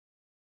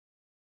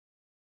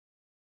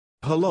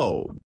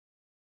Hello.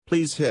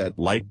 Please hit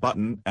like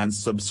button and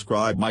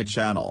subscribe my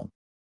channel.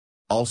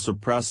 Also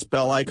press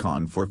bell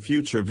icon for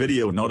future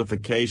video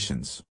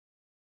notifications.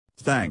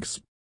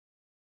 Thanks.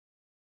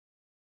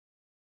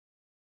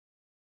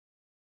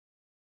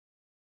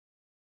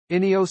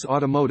 Ineos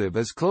Automotive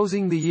is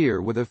closing the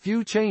year with a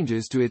few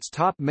changes to its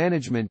top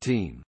management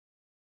team.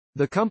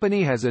 The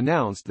company has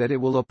announced that it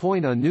will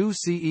appoint a new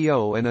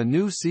CEO and a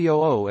new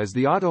COO as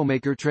the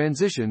automaker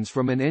transitions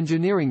from an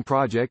engineering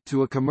project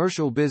to a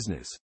commercial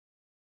business.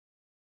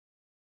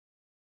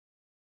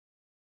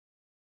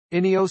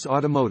 Ineos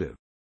Automotive,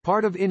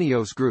 part of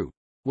Ineos Group,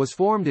 was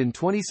formed in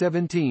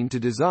 2017 to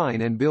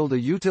design and build a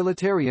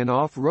utilitarian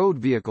off-road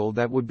vehicle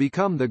that would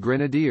become the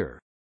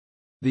Grenadier.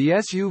 The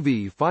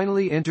SUV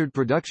finally entered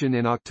production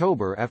in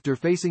October after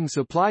facing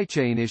supply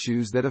chain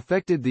issues that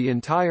affected the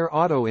entire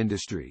auto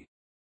industry.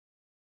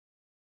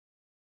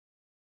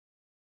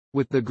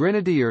 With the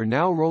Grenadier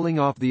now rolling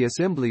off the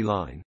assembly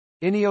line,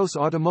 Ineos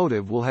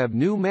Automotive will have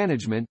new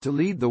management to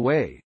lead the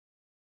way.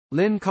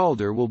 Lynn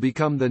Calder will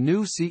become the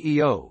new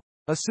CEO,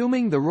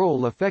 assuming the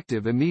role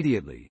effective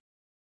immediately.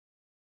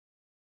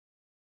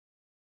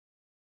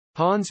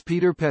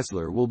 Hans-Peter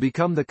Pessler will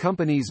become the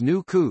company's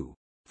new COO,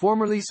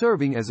 formerly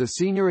serving as a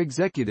senior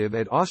executive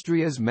at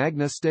Austria's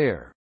Magna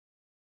Steyr.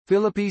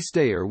 Phillippe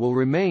Steyer will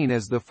remain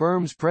as the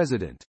firm's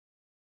president.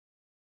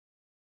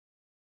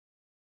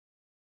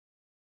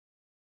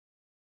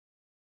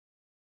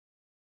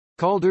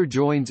 Calder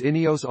joins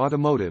Ineos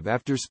Automotive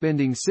after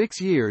spending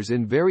 6 years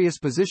in various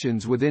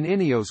positions within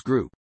Ineos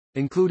Group,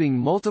 including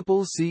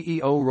multiple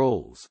CEO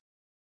roles.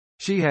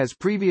 She has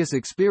previous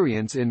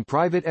experience in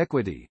private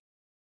equity.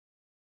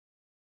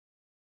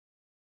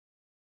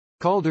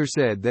 Calder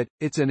said that,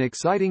 "It's an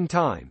exciting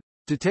time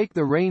to take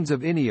the reins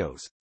of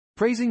Ineos,"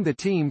 praising the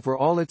team for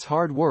all its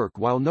hard work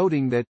while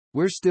noting that,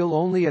 "We're still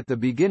only at the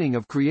beginning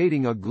of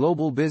creating a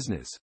global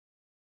business."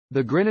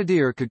 The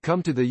Grenadier could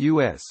come to the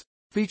US,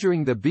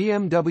 featuring the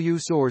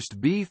BMW-sourced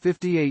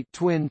B58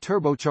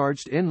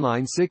 twin-turbocharged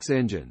inline-six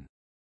engine.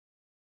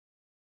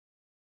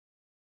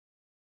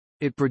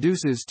 It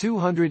produces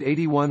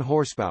 281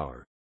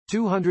 horsepower,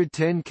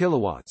 210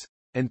 kilowatts,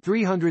 and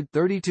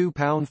 332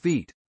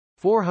 pound-feet,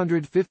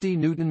 450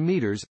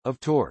 newton-meters, of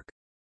torque.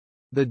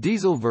 The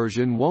diesel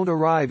version won't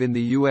arrive in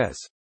the US,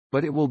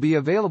 but it will be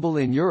available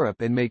in Europe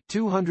and make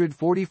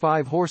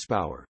 245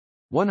 horsepower,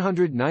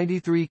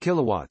 193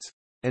 kilowatts,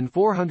 and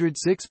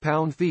 406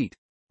 pound-feet,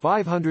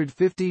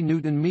 550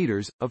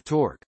 newton-meters, of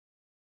torque.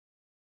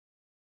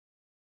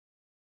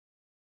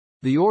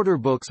 The order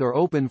books are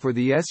open for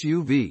the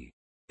SUV.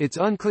 It's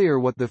unclear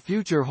what the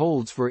future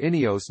holds for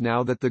Ineos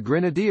now that the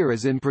Grenadier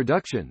is in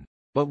production,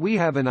 but we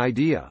have an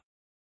idea.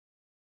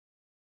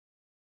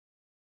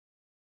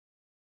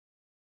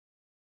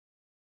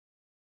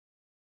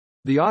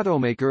 The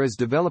automaker is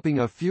developing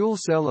a fuel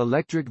cell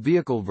electric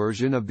vehicle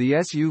version of the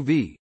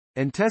SUV,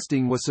 and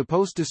testing was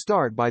supposed to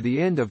start by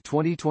the end of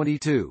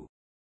 2022.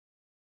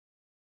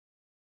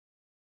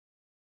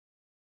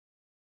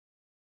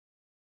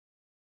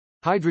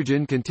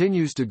 Hydrogen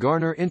continues to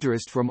garner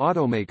interest from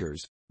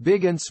automakers,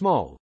 big and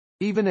small,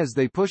 even as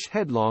they push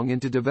headlong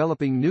into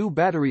developing new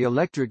battery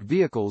electric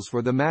vehicles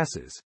for the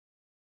masses.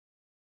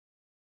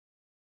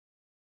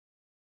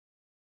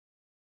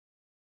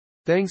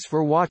 Thanks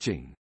for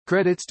watching.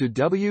 Credits to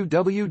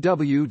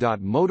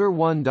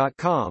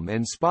www.motor1.com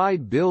and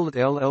Spide Build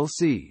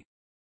LLC.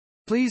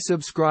 Please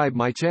subscribe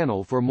my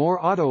channel for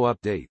more auto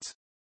updates.